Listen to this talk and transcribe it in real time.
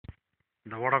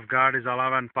The word of God is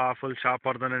alive and powerful,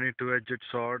 sharper than any two-edged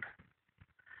sword,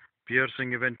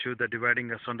 piercing even to the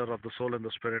dividing asunder of the soul and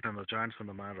the spirit and the joints and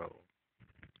the marrow.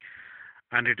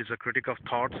 And it is a critic of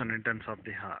thoughts and intents of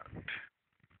the heart.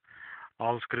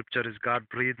 All scripture is God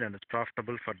breathed and is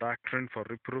profitable for doctrine, for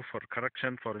reproof, for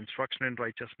correction, for instruction in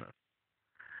righteousness,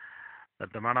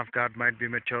 that the man of God might be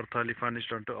mature, thoroughly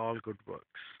furnished unto all good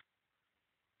works.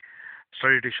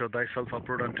 Study to show thyself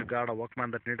approved unto God, a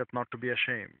workman that needeth not to be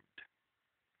ashamed,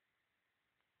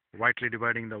 rightly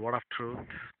dividing the word of truth,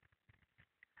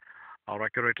 or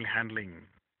accurately handling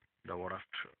the word of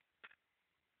truth.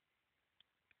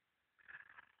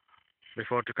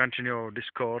 Before to continue our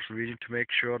discourse, we need to make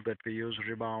sure that we use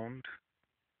rebound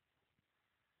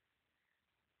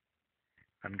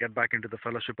and get back into the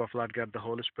fellowship of Lord God the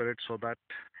Holy Spirit so that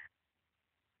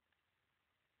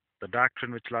the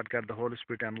doctrine which Lord God the Holy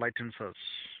Spirit enlightens us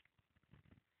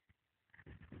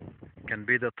can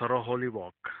be the thorough holy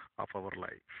walk of our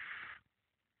life.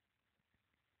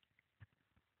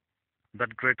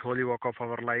 That great holy walk of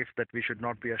our life that we should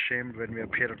not be ashamed when we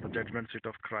appear at the judgment seat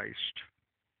of Christ,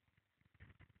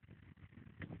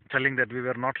 telling that we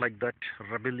were not like that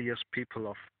rebellious people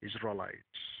of Israelites,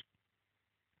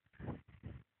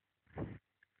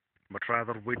 but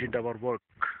rather we did our work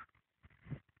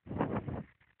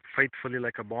faithfully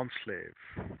like a bond slave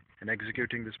in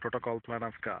executing this protocol plan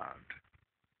of God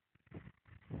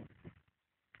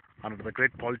under the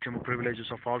great political privileges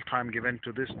of all time given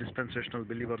to this dispensational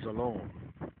believers alone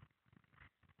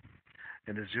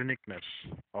in this uniqueness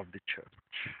of the church.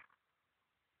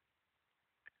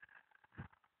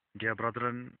 Dear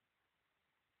brethren,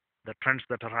 the trends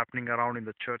that are happening around in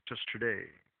the churches today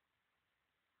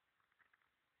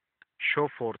show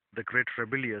forth the great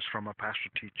rebellious from a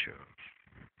pastor teacher.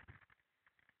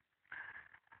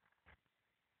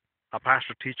 A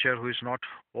pastor teacher who is not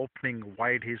opening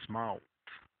wide his mouth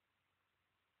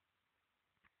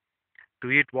to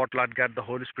eat what Lord God the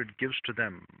Holy Spirit gives to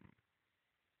them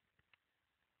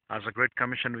as a great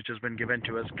commission which has been given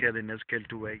to Ezekiel in Ezekiel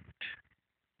 2:8.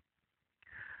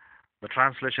 The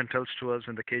translation tells to us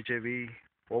in the KJV,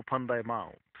 open thy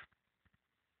mouth.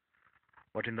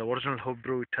 But in the original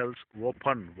Hebrew it tells,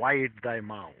 open wide thy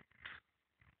mouth.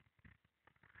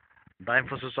 The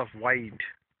emphasis of wide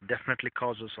definitely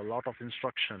causes a lot of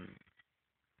instruction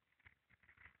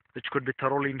which could be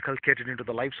thoroughly inculcated into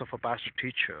the lives of a pastor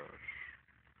teacher.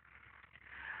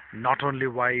 Not only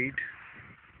wide,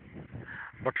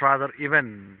 but rather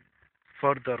even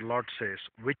further, Lord says,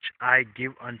 which I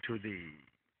give unto thee,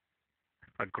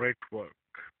 a great work.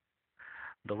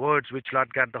 The words which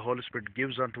Lord God the Holy Spirit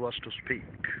gives unto us to speak,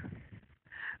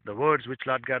 the words which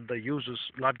Lord God the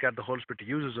Holy Spirit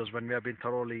uses us when we have been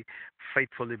thoroughly,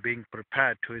 faithfully being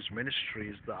prepared to His ministry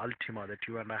is the ultima that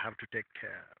you and I have to take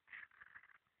care.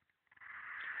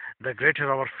 The greater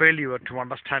our failure to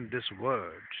understand these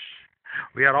words,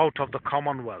 we are out of the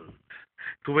commonwealth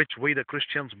to which we the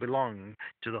Christians belong,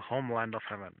 to the homeland of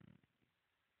heaven.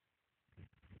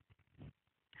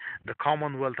 The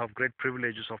commonwealth of great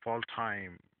privileges of all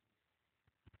time.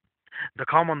 The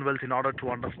commonwealth in order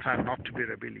to understand, not to be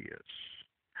rebellious.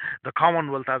 The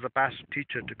commonwealth as a pastor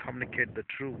teacher to communicate the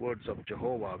true words of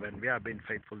Jehovah when we have been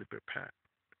faithfully prepared.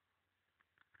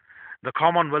 The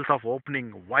commonwealth of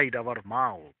opening wide our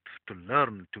mouth to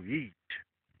learn to eat.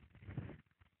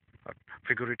 A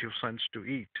figurative sense, to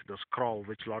eat the scroll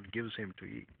which Lord gives him to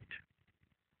eat.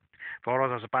 For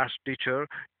us as a pastor teacher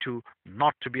to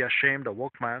not to be ashamed, a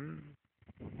workman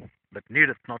that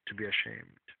needeth not to be ashamed,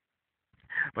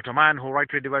 but a man who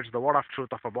rightly divides the word of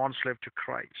truth of a bond slave to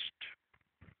Christ,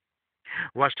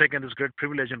 who has taken this great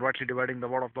privilege in rightly dividing the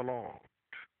word of the Lord,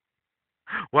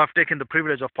 who have taken the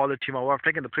privilege of polythema, who have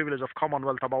taken the privilege of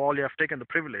commonwealth. Above all, you have taken the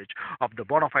privilege of the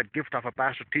bona fide gift of a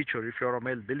pastor teacher if you are a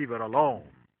male believer alone.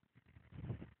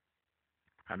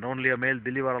 And only a male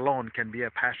believer alone can be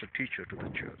a pastor teacher to the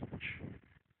church.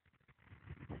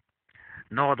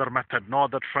 No other method, no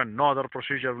other trend, no other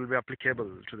procedure will be applicable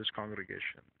to this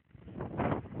congregation.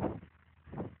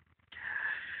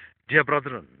 Dear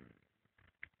brethren,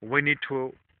 we need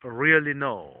to really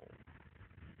know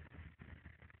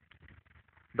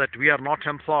that we are not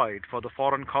employed for the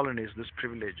foreign colonies these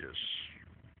privileges,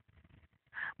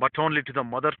 but only to the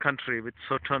mother country with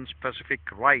certain specific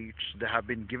rights they have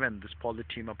been given these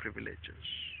polythema privileges.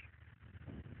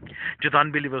 To the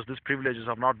unbelievers, these privileges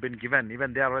have not been given.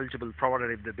 Even they are eligible,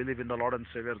 provided if they believe in the Lord and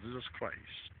Savior Jesus Christ.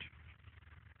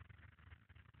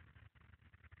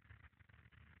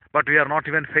 But we are not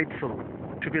even faithful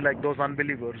to be like those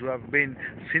unbelievers who have been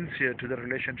sincere to their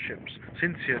relationships,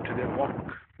 sincere to their walk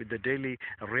with the daily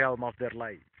realm of their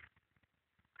life.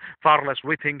 Far less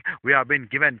we think we have been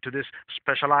given to this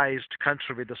specialized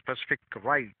country with the specific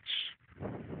rights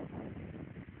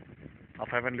of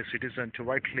heavenly citizen to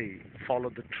rightly follow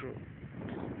the truth.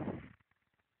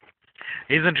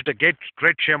 Isn't it a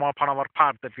great shame upon our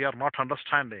part that we are not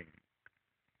understanding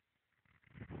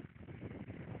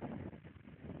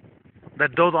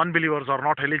that those unbelievers are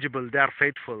not eligible, they are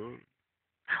faithful.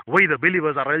 We, the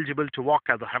believers, are eligible to walk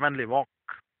as a heavenly walk,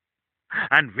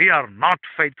 and we are not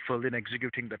faithful in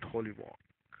executing that holy walk.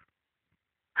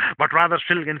 But rather,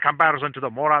 still, in comparison to the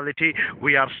morality,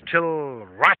 we are still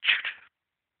wretched,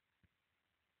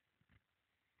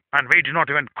 and we do not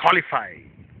even qualify.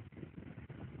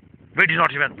 We do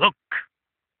not even look.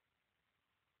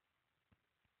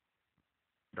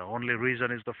 The only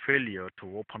reason is the failure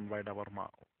to open wide our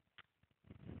mouth.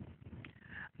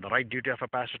 The right duty of a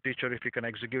pastor teacher, if we can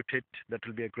execute it, that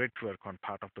will be a great work on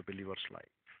part of the believer's life.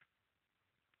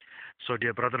 So,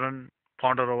 dear brethren,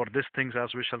 ponder over these things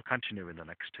as we shall continue in the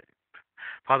next step.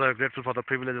 Father, I'm grateful for the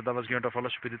privilege that thou was given to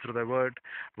fellowship with you through thy word.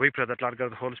 We pray that, Lord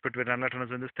God, the Holy Spirit will enlighten us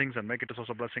in these things and make it a source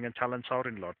of blessing and challenge our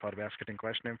in, Lord. For we ask it in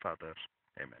Christ's name, Father.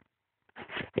 Amen.